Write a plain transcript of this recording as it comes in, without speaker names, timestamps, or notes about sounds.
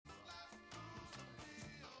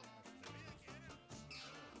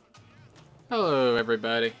Hello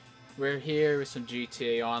everybody, we're here with some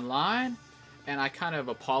GTA Online, and I kind of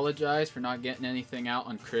apologize for not getting anything out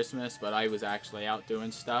on Christmas, but I was actually out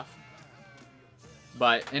doing stuff.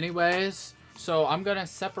 But anyways, so I'm gonna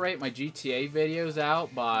separate my GTA videos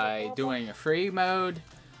out by doing a free mode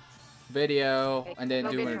video, and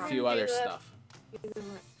then doing a few other stuff.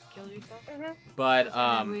 But,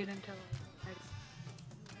 let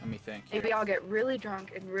me think. Maybe I'll get really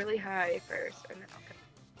drunk and really high first, and then I'll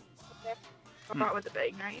come out with the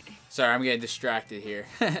big night. Sorry, I'm getting distracted here.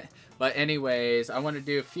 But anyways, I want to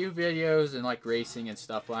do a few videos and like racing and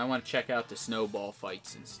stuff, but I want to check out the snowball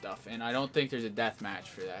fights and stuff. And I don't think there's a death match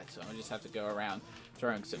for that, so I just have to go around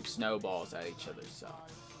throwing some snowballs at each other. So,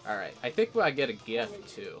 alright. I think I get a gift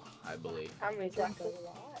too, I believe. How many times? Let's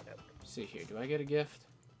see here. Do I get a gift?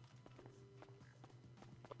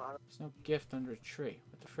 There's no gift under a tree.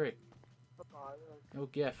 What the frick? No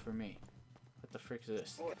gift for me. What the frick is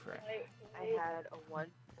this? Crap. I had a 1-4.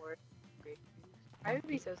 I would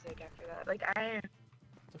be so sick after that. Like, I... What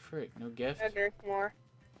the frick? No gift? I drink more.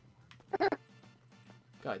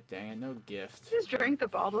 God dang it, no gift. just drink the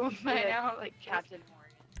bottle by now, like Captain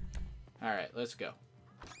Morgan. Alright, let's go.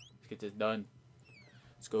 Let's get this done.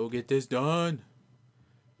 Let's go get this done.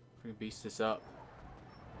 We're gonna beast this up.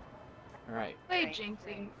 Alright. Play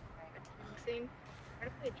jinxing. Jinxing? How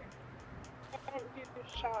to play jinxing? I don't do the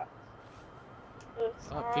shots. The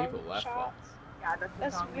Oh, people left though. shots. Yeah,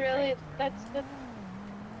 That's really, that's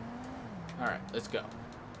Alright, let's go.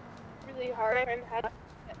 really hard. And how to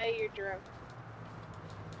say you're drunk.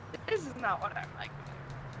 This is not what I'm like.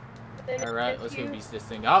 Alright, let's go beast this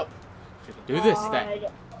thing up. We can do this thing.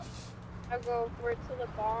 I'll go over to the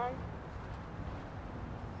bomb.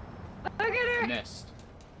 Look at her! Missed.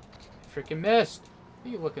 Freaking missed. What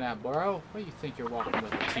are you looking at, bro? What do you think you're walking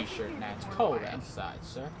with a t-shirt and it's cold outside,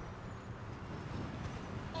 sir?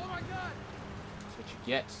 Oh my god! That's what you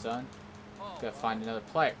get, son. Gotta find another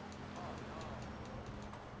player.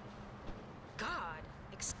 God.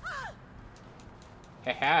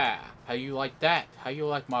 Haha. How you like that? How you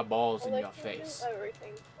like my balls in I your like to do face?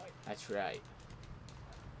 everything. That's right.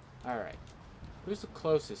 Alright. Who's the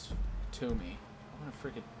closest to me? I wanna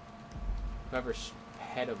freaking... Whoever's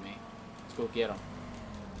ahead of me. Let's go get them.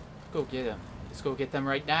 Let's go get them. Let's go get them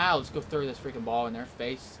right now. Let's go throw this freaking ball in their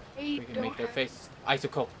face. Freaking make their face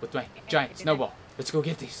icicle with my giant snowball. Let's go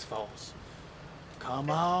get these falls. Come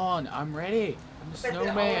on. I'm ready. I'm the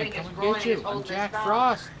snowman. Come and get you. I'm Jack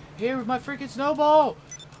Frost. Here with my freaking snowball.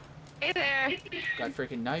 Hey there! Got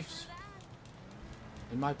freaking knives.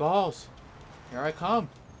 In my balls. Here I come.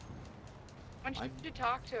 I want you to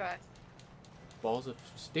talk to us. Balls of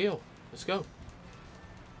steel. Let's go.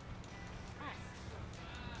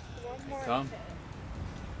 One more Come.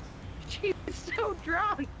 She's so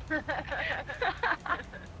drunk.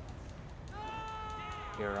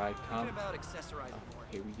 Here I come. About accessorizing more.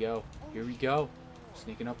 Here we go. Here we go.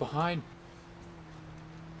 Sneaking up behind.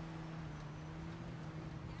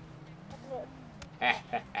 Get out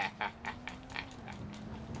of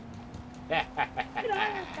the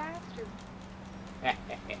bastard.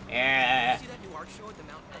 See that new art show at the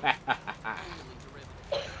mountain?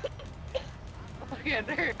 Look at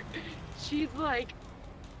her. She's like...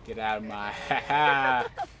 Get out of my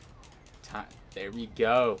time. There we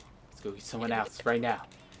go. Let's go get someone else right now.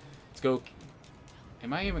 Let's go.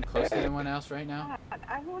 Am I even close to anyone else right now? God,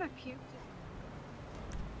 I want to puke.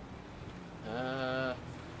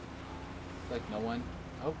 Like no one.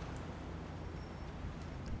 Oh.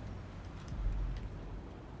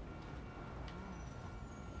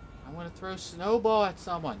 I want to throw a snowball at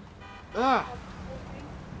someone. Ah!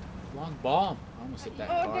 Long bomb. I almost hit that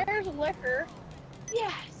Oh, car. there's liquor.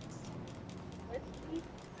 Yes! Whiskey.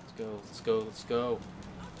 Let's go. Let's go. Let's go.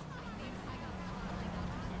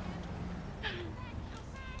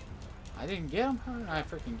 I didn't get him? How did I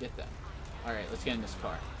freaking get that? Alright, let's get in this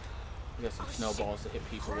car. We got some snowballs to hit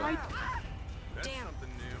people with. Damn.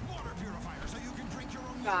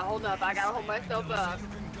 God, hold up. I gotta hold myself up.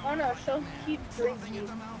 Oh no, she'll keep drinking.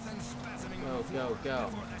 Go, go, go.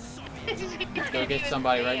 Let's go get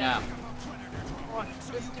somebody right now.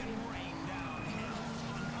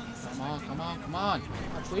 Come on, come on, come on.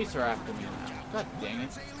 The police are after me now. God dang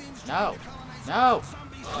it. No. No.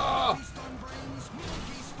 Oh.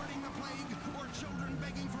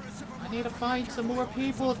 I need to find some more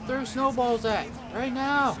people to throw snowballs at. Right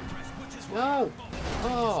now. Let's go.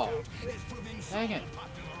 Oh. Dang it.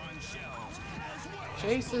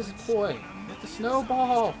 Chase this boy with the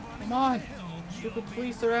snowball. Come on. Stupid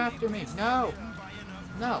police are after me. No.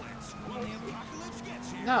 No.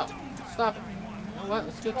 No. Stop it. know what?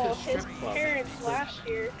 Let's go to Well, the his strip club. parents last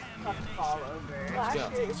year. Fall over. Let's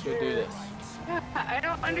go. Let's go do this. I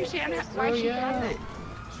don't understand why Screw she does it. you.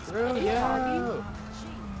 Screw you. talking?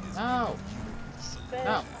 No. Spent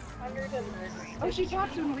No. 100 and Oh, she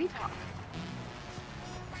talks when we talk.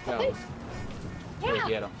 Let's go. Let's go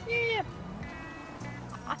get him. yeah.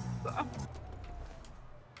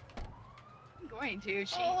 I'm going to.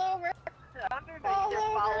 She. All over. All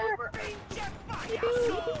over.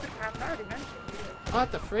 I'm already mentioned.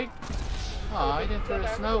 What the freak? Oh, I didn't throw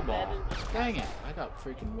a snowball. Dang it. I got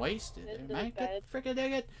freaking wasted. Into Man, the bed. freaking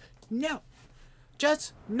dang it. No.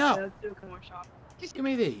 Just no. Let's do a more shot. Just give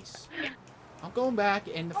me these. I'm going back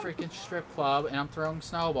in the freaking strip club and I'm throwing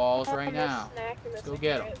snowballs right now. Let's go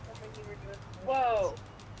get 'em. Whoa.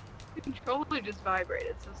 The controller just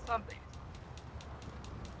vibrated, so something.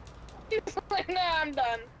 Nah, I'm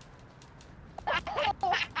done.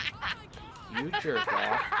 You jerk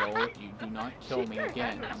off. Don't, you do not kill me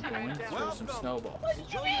again. I'm going to throw some snowballs.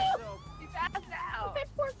 Enjoy yourself. You passed out. That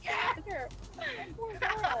poor cat.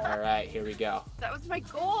 Alright, here we go. That was my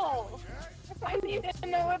goal. I need to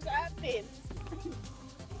know what that means.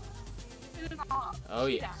 Oh,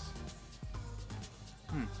 yes.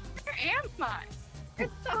 Where am I?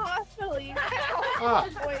 It's the hospital. You Ah,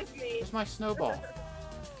 with me. where's my snowball?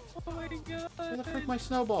 Oh my god. Where the freak my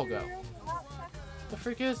snowball go? The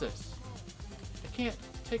freak is this? I can't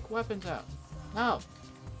take weapons out. No.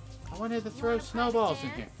 I wanted to throw snowballs in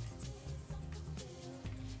here.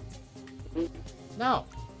 No.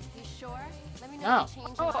 You sure? Let me know No. if you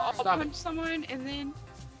change Oh, your I'll mind. Stop punch it. someone and then.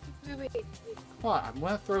 Wait. What? I'm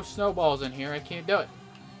gonna throw snowballs in here. I can't do it.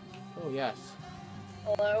 Oh, yes.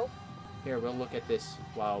 Hello? Here, we'll look at this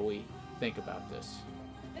while we think about this.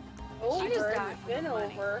 Over. just died It's for been the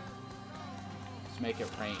money. over. Let's make it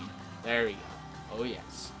rain. There we go. Oh,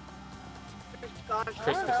 yes. Gosh, Christmas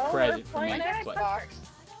I don't know, present we're for me, playing but- Xbox.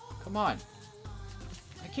 Come on.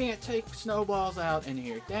 I can't take snowballs out in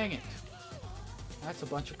here. Dang it. That's a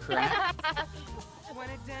bunch of crap.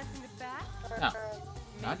 Wanna dance in the back? No.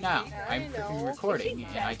 Not now. I I'm freaking know. recording,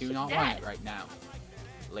 and I do not want it right now.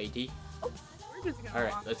 Lady. we're just gonna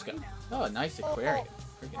Alright, walk let's go. away now. Oh, a nice aquarium.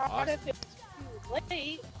 Freaking Not awesome. if it's too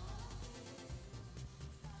late.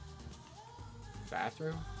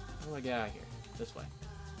 Bathroom? How do I get out of here? This way.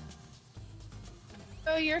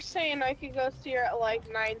 So you're saying I could go see her at like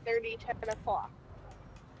 9:30, 10 o'clock?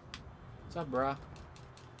 What's up, bruh?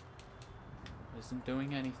 Isn't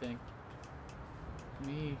doing anything.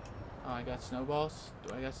 Me. Oh, I got snowballs?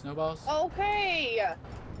 Do I got snowballs? Okay.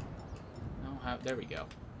 No, how? There we go.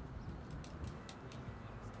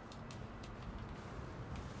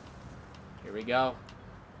 Here we go.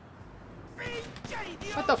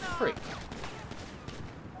 What the freak?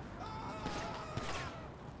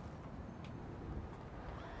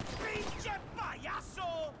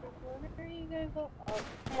 Where are you guys go? Oh,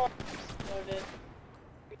 come on. Exploded.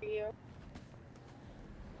 For you.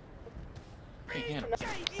 Can't handle.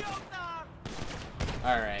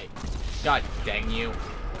 Alright. God dang you.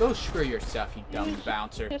 Go screw yourself, you dumb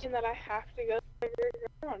bouncer. Thinking that I have to go to your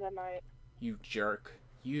girlfriend tonight. You jerk.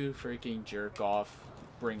 You freaking jerk off.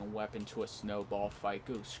 Bring a weapon to a snowball fight.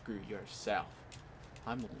 Go screw yourself.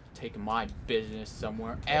 I'm taking my business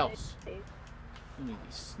somewhere else. Give me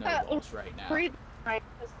these snowballs right now. Breathe. Right.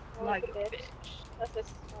 Just Like a a bitch. That's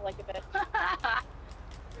just like a bitch.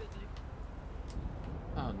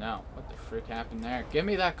 Oh no. What the frick happened there? Give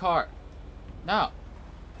me that car. No.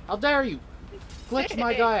 How dare you? Glitch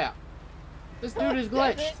my guy out. This dude is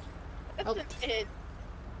glitched. That's it.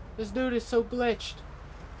 This dude is so glitched.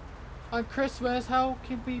 On Christmas, how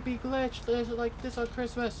can we be glitched like this on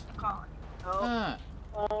Christmas? Calling. Oh,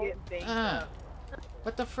 Well, get baked Ah. up.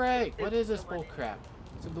 What the frig? What is this bull crap?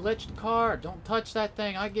 It's a glitched car. Don't touch that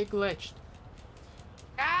thing. I get glitched.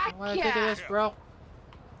 Ah, What do you think of this, bro?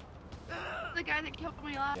 The guy that killed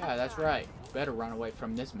me last Yeah, that's time. right. Better run away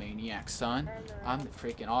from this maniac, son. I'm the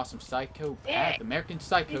freaking awesome psychopath, Yeah. American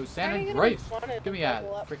psycho, he's San kinda Andreas. gonna want Get me to out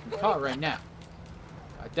level of the up freaking quick. car right now.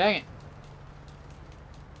 God dang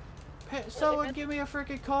it. Someone give me a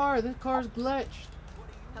freaking car. This car's glitched.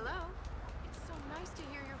 Hello? It's so nice to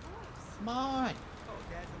hear your voice. Come on.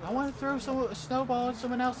 I want to throw a snowball in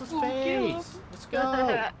someone else's Oh, face. Let's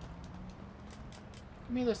go.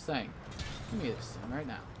 Give me this thing. Give me this thing right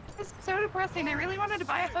now. This is so depressing. I really wanted to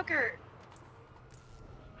buy a hooker.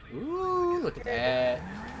 Ooh, look at that.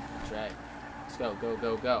 That's right. Let's go, go,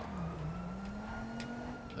 go, go.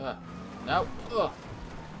 No. Go,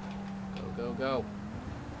 go, go.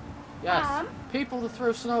 Yes. Mom? People to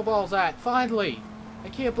throw snowballs at. Finally. I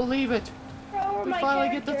can't believe it. Throw We my finally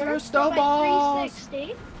get to character throw from snowballs. My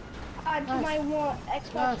 360 onto Yes. my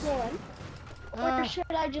Xbox Yes. One. Ah. Or should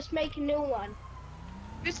I just make a new one?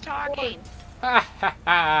 Who's talking? Ha ha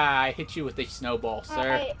ha! I hit you with a snowball, sir.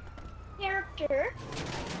 My character.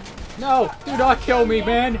 No! Do not kill me, The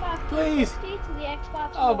man! Xbox Please! 360 to the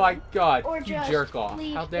Xbox Oh my One, god! or You just jerk off!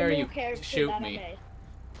 leave How the dare new you character shoot that I me? made.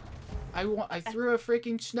 I threw a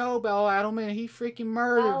freaking snowball at him and he freaking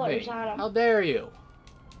murdered me. Dollars on him. How dare you?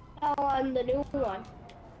 Oh, on the new one.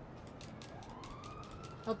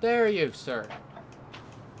 How dare you, sir?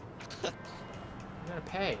 You're gonna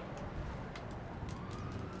pay.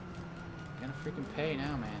 You're gonna freaking pay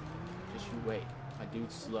now, man. Just you wait. My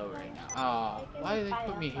dude's slow right now. Oh, why did they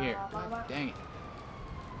put me here? God dang it.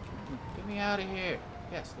 Get me out of here.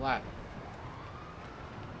 Yes, ladder.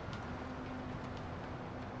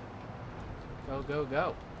 Go, go,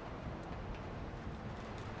 go.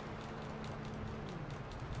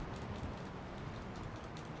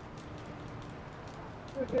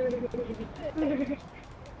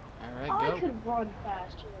 Alright, I go. could run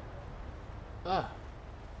faster. Ugh.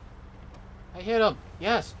 I hit him.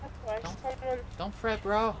 Yes. That's why someone. Don't fret,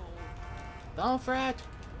 bro. Don't fret.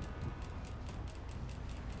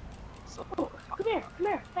 Oh, come here,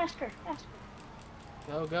 faster, faster.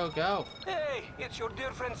 Go, go, go. Hey, it's your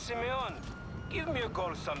dear friend Simeon. Give me a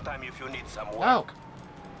call sometime if you need some work. No.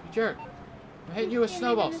 You jerk. I'm hitting you with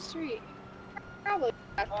Standing in the snowballs. street. Probably.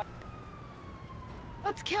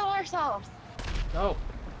 Let's kill ourselves. Go.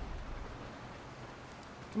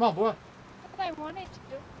 Come on, boy. That's what I wanted to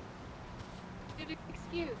do. Good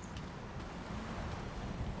excuse.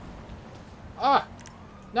 Ah.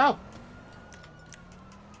 No.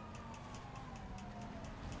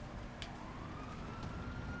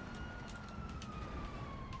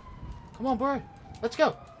 Come on, boy. Let's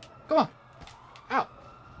go. Come on. Ow.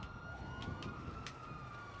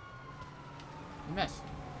 You missed.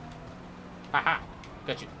 Haha.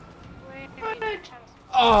 Got you. Wait.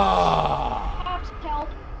 Oh. Cops help.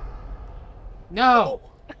 No.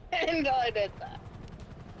 And I did that.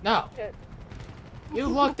 No. You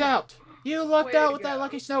lucked out. You lucked Way out to with that go.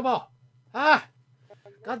 lucky snowball. Ah.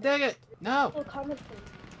 God dang it. No. Oh, come with me.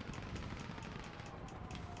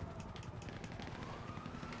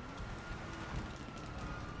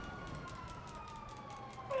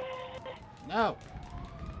 No.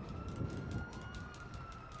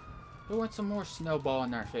 Who wants some more snowball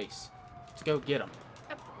in our face? Let's go get them.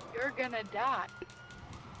 You're gonna die.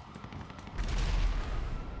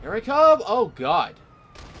 Here we come. Oh, God.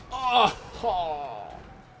 Oh.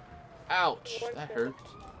 Ouch. That hurt.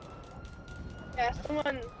 Yeah,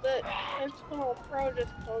 the Sentinel Pro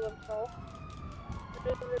just killed himself.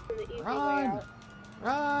 This is the easy way Run. out.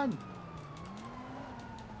 Run.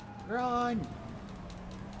 Run.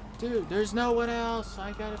 Dude, there's no one else.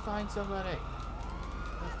 I gotta find somebody.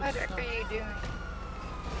 What are you doing?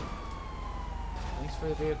 Thanks for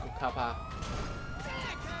the vehicle, Kappa.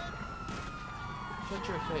 Shut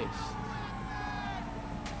your face.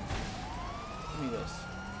 Give me this.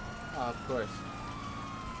 Oh, of course.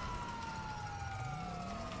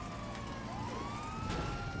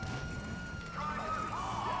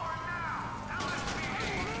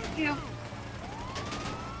 You.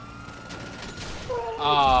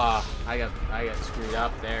 Ah, I got screwed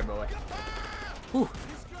up there, boy. Whew.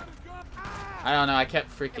 I don't know. I kept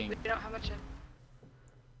freaking. We don't have much.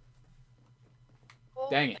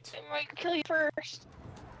 Dang it. I might kill you first.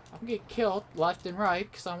 I'm gonna get killed left and right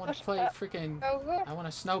because I want to play freaking. Go, go. I want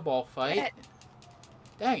a snowball fight.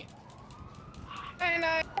 Dang it. I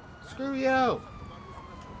know. Screw you.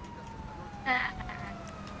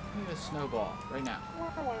 Give me a snowball right now.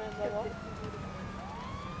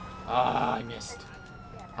 Ah, I missed.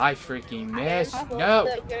 I freaking missed. No.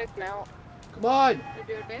 Come on. You're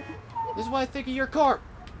doing it. This is what I think of your car.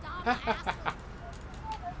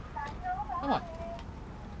 Come on.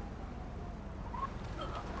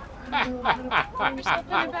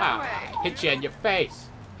 Hit you in your face.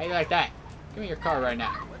 How you like that? Give me your car right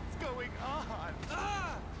now. What's going on?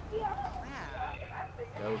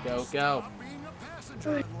 Go, go, go.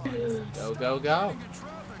 Go, go, go.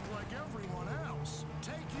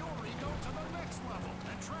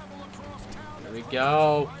 Here we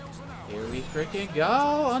go. Here we freaking go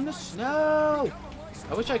on the snow.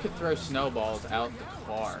 I wish I could throw snowballs out the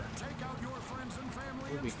car.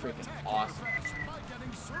 It would be freaking awesome.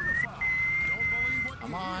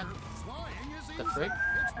 Come on. The frick?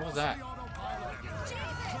 What was that?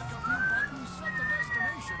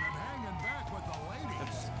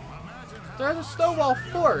 Throw the snowball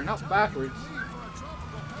forward, not backwards.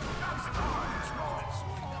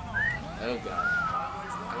 Oh god.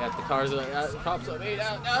 I got the cars, the cops on me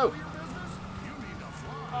now. No!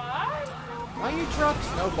 Why you drop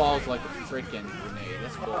snowballs like a freaking grenade?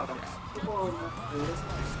 That's bullcrap.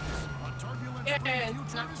 Yeah,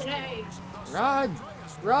 not today. Run!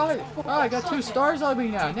 Run! Oh, I got 2 stars on me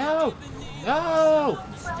now. No! No!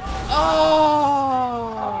 Oh!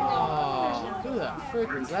 Who the frick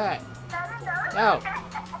is that? No!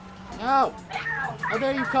 No! Oh,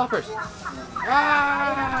 there you coppers!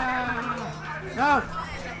 Ah! No!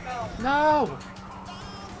 No!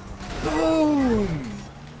 Boom!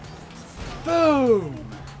 Boom!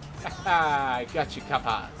 Haha! I got you,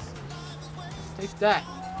 coppers. Take that.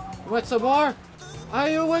 You want some more?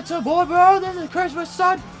 You want some more, bro? This is Christmas,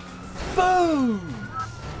 son! Boom!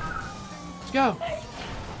 Let's go.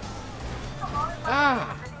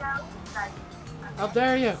 Ah! How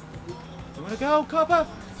dare you? You wanna go, copper?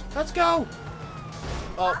 Let's go!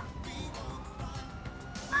 Oh.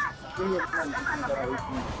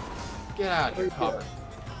 Get out of here, copper.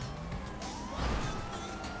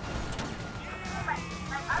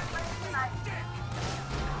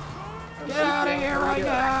 Get out of here right now!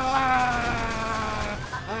 Ah!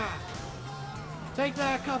 Ah! Take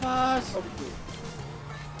that, coppers!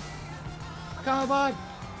 Come on!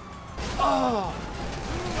 Oh!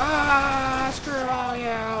 Ah! Screw all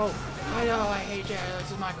you! I know I hate you.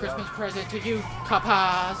 This is my Christmas present to you,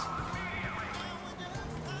 coppers!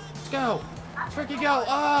 Let's go! Let's freaking go!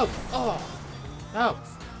 Oh! Oh! No!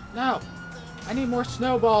 No! I need more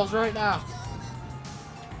snowballs right now!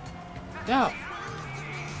 No!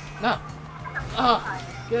 No! Oh!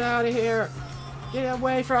 Get out of here! Get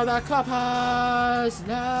away from the coppers!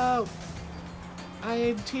 No! I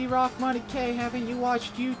am T-Rock Money K. Haven't you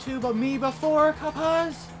watched YouTube of me before,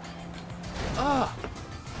 coppers? Oh!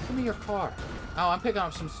 Give me your car. Oh, I'm picking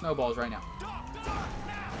up some snowballs right now.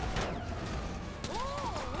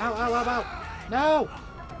 Ow, ow, ow, ow. No!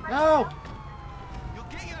 No!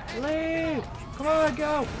 Leave! Come on,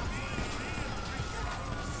 go!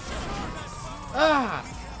 Ah!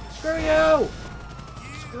 Screw you!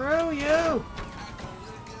 Screw you!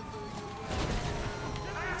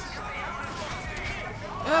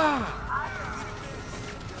 Ah!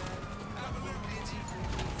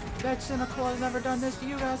 That Santa Claus never done this to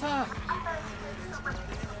you guys, huh?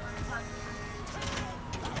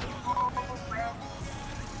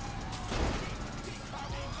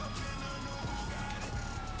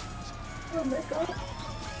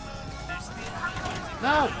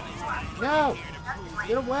 No! No!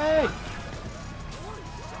 Get away!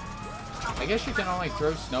 I guess you can only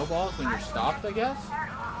throw snowballs when you're stopped, I guess?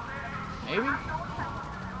 Maybe?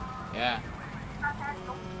 Yeah.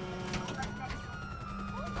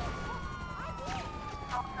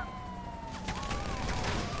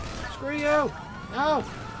 Screw you! No!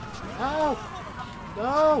 No!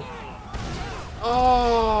 No! Oh!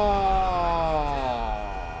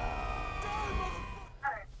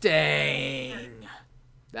 Dang!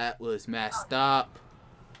 That was messed up.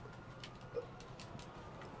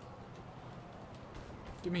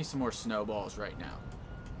 Give me some more snowballs right now.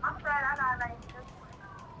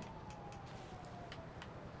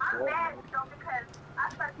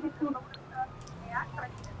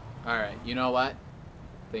 Alright, you know what?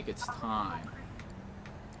 I think it's time.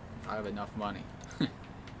 If I have enough money.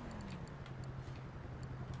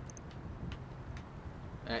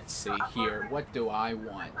 Let's see here. What do I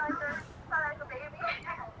want?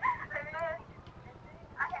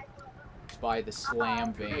 Let's buy the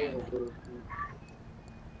slam van.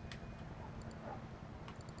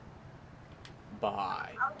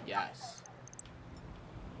 Buy. Yes.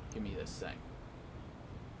 Give me this thing.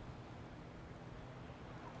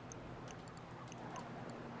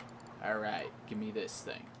 Alright, give me this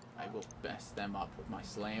thing. I will mess them up with my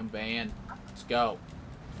slam van. Let's go.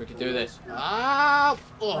 Let's freaking do this. Ah!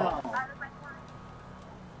 Oh!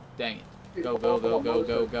 Dang it. Go, go, go, go,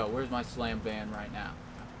 go, go. Where's my slam van right now?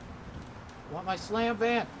 I want my slam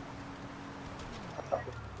van! Ha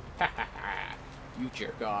ha ha! You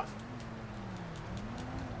jerk off.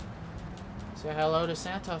 Say hello to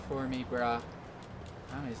Santa for me, brah.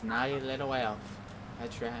 I'm his naughty little elf.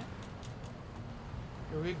 That's right.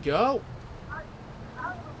 Here we go!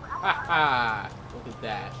 Ha ha! Look at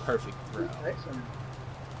that. Perfect throw.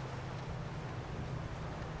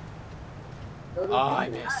 Oh, I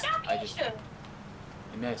missed. I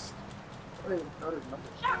missed.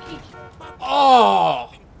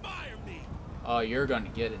 Oh! Oh, you're gonna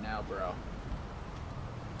get it now, bro.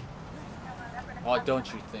 Oh,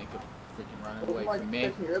 don't you think of freaking running away from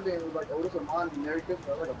me.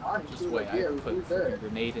 Just wait, I put a freaking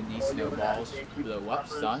grenade in these snowballs. Blow up,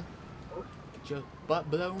 son. Get your butt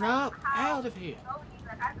blown up. Out of here.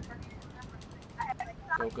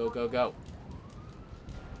 Go, go, go, go.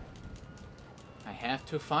 I have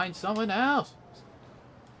to find someone else.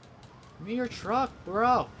 Give me your truck,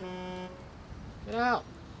 bro. Get out.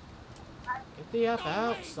 Get the F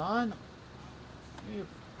out, son. Give me your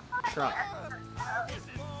truck.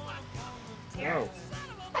 Go.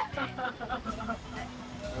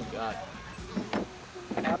 Oh, God.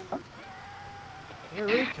 Here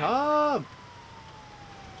we come.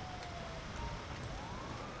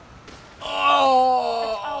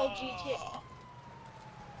 Oh, Oh! GTA.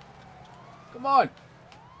 Come on.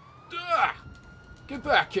 Ah! Get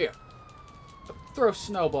back here. Throw a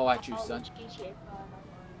snowball at you, son. GTA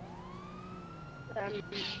 5. I'm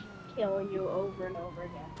killing you over and over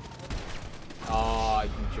again. Oh,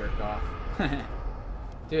 you jerk off.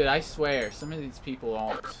 Dude, I swear, some of these people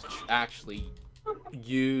don't actually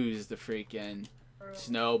use the freaking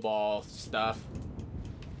snowball stuff.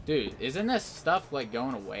 Dude, isn't this stuff like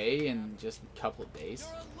going away in just a couple of days?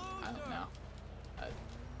 I don't know.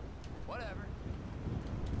 Whatever.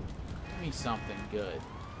 Give me something good.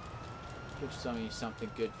 Give something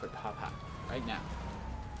good for Papa right now.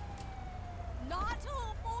 Not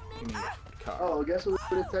Give me your car. Oh, guess who it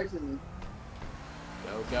is texting me?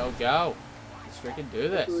 Go, go, go. Let's freaking do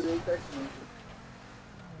Guess who it this. is texting me?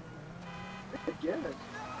 Yes.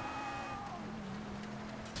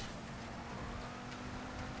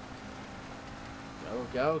 Go,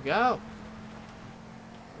 go, go. Go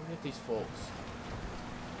get these folks.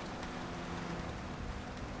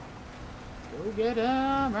 Go get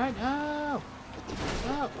them right now.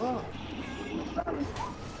 Oh, oh.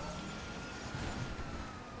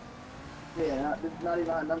 Yeah, this is not even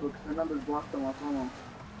our number because the number's blocked on my phone.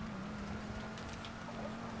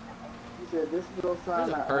 He said, this is no sign.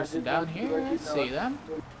 There's a person down here. I see them.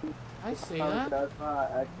 I see them. That's fine,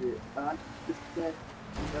 actually. I just can't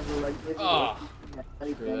never like Oh,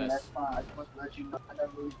 anything. screw That's this. fine. I just want to let you know I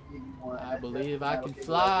never really gave you one. I believe That's I can okay,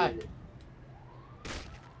 fly. I did it.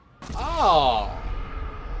 Oh!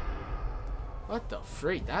 What the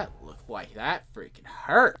freak? That looked like that freaking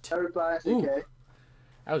hurt. I replied, Ooh. okay.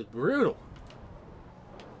 That was brutal.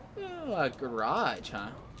 Oh, a garage, huh?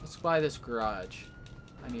 Let's buy this garage.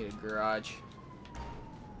 I need a garage.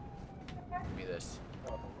 Give me this.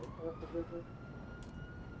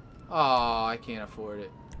 Oh, I can't afford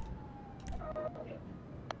it.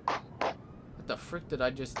 What the frick did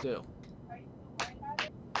I just do?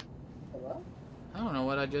 Hello? I don't know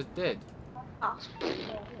what I just did. Yeah,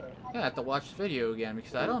 I have to watch the video again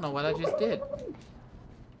because I don't know what I just did.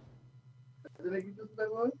 Did it make you just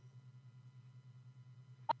that one?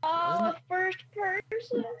 First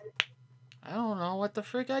person. I don't know what the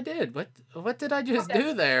frick I did. What did I just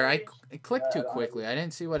do there? I clicked too quickly. I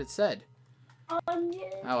didn't see what it said. Oh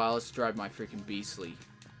well, let's drive my freaking beastly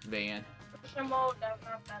van.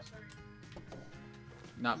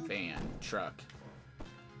 Not van, truck.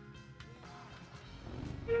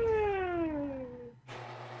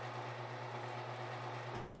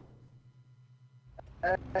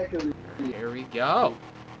 Actually, Here we go.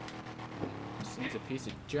 This thing's a piece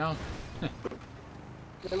of junk.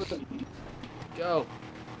 Go.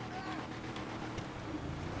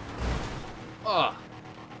 Oh,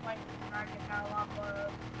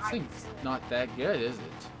 this thing's not that good, is it?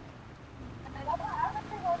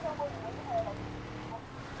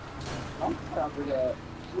 I'm stop with that.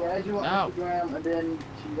 She added you on No. Instagram and then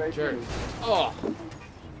she writes Jerk. you. Oh,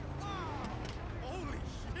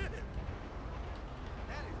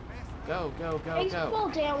 go, go, go, Thanks go. will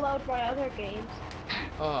download my other games.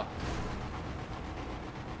 Oh.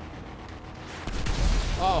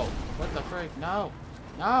 Oh, what the frick? No.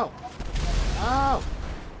 No. No.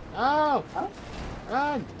 No. Huh?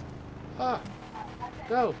 Run. Oh.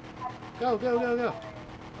 Go. Go, go, go, go.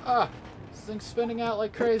 Ah. This thing's spinning out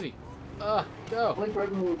like crazy. Go. Only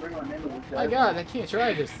person who would bring my name was My god, I can't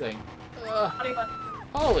drive this thing.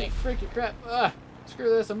 Holy freaking crap. Screw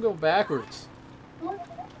this, I'm going backwards.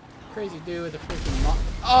 Crazy dude with a freaking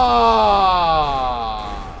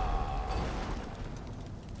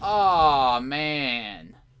Oh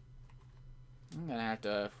man. I'm gonna have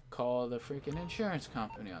to call the freaking insurance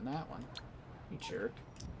company on that one. You jerk.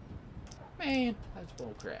 Man, that's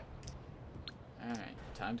bullcrap. Alright,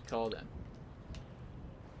 time to call them.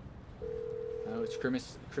 Oh, it's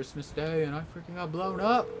Christmas Day and I freaking got blown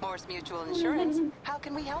up. Morse Mutual Insurance. How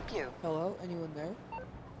can we help you? Hello? Anyone there?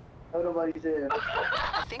 Oh, nobody's there.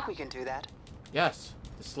 I think we can do that. Yes,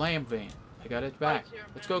 the slam van. I got it back.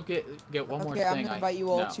 Let's go get one more Okay, I'm thing. gonna invite you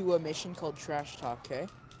all No. to a mission called Trash Talk, okay?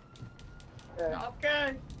 No.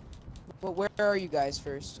 Okay. But where are you guys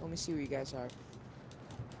first? Let me see where you guys are.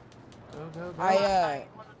 Go, go, go.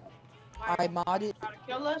 I modded.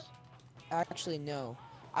 Kill us? Actually, no.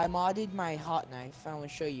 I modded my hot knife. I want to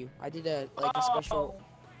show you. I did a special.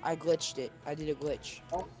 I glitched it. I did a glitch.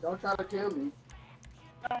 Don't try to kill me.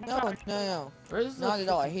 No. Where's the Not at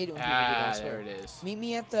all. I hate it when people do that. I there swear. it is. Meet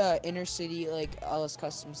me at the inner city, like LS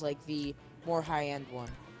Customs, like the more high-end one.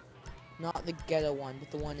 Not the ghetto one,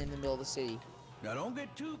 but the one in the middle of the city. Now don't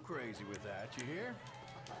get too crazy with that, you hear?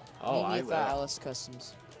 Oh, Meet me I at the will. LS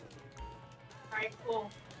Customs. Alright, cool.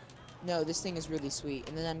 No, this thing is really sweet,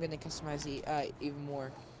 and then I'm gonna customize it even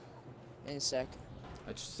more in a sec.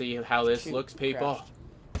 Let's see how this Shoot, looks, people.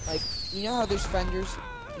 crashed. Like, you know how there's fenders?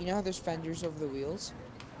 You know how there's fenders over the wheels,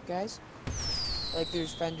 guys? Like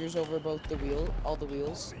there's fenders over both the all the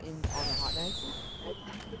wheels on a hot knife.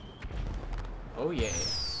 Oh yeah.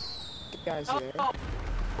 Guys, here. Oh,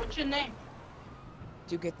 what's your name?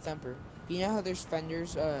 Do get thumper. You know how there's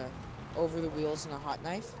fenders over the wheels in a hot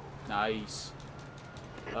knife? Nice.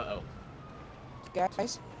 Uh-oh.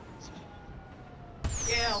 Guys,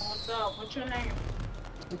 Yeah, what's up? What's your name?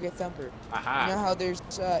 do get thumper. Aha. You know how there's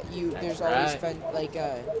there's always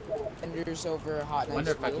right. fenders over a hot I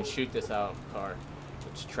wonder knife if I can wheels? shoot this out of the car.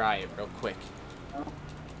 Let's try it real quick.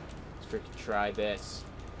 Let's freaking try this.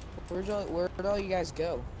 Where'd all you guys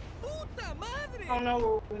go? I don't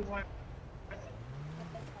know where we went.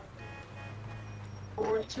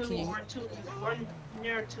 We're two. We're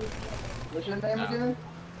near two. What's your name No. again?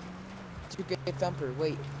 Do get thumper.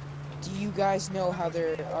 Wait. Do you guys know how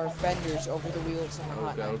there are fenders over the wheels on a Go,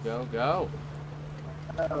 hot go, knife? go, go.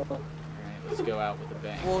 Oh, Alright, let's go out with a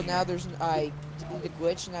bang. Well, now there's I did the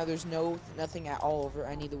glitch. Now there's nothing at all over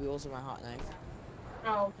any of the wheels of my hot knife.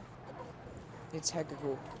 Oh, It's hecka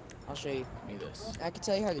cool. I'll show you. Give me this. I can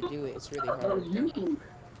tell you how to do it. It's really oh, hard. you.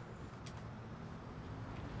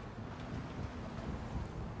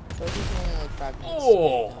 But it's only like 5 minutes.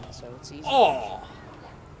 Oh! So it's easy. Oh!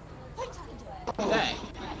 Dang.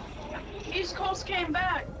 East Coast came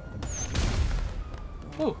back.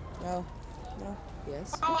 Whew. No.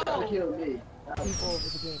 Yes. Try to Oh, kill me. People over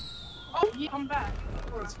the game. yeah, I'm back.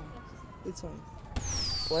 It's fine. It's fine.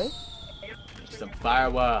 What? Some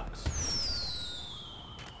fireworks.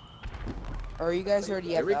 Are you guys already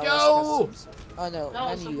Here at we the LS go! Customs? Oh no, No,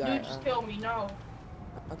 none of some you dude guys. just killed me. No.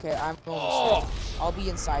 Okay, I'm almost Oh! there. I'll be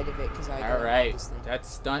inside of it because I got Alright, this thing.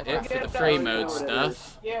 that's done it for Yeah, the that free was mode what it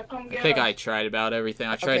stuff. Yeah, come I get think us. I tried about everything.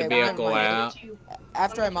 I tried Okay, the vehicle I'm out.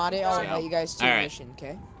 After I mod it, I'll So- invite you guys to a Alright. mission,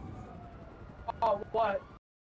 okay? Oh, what?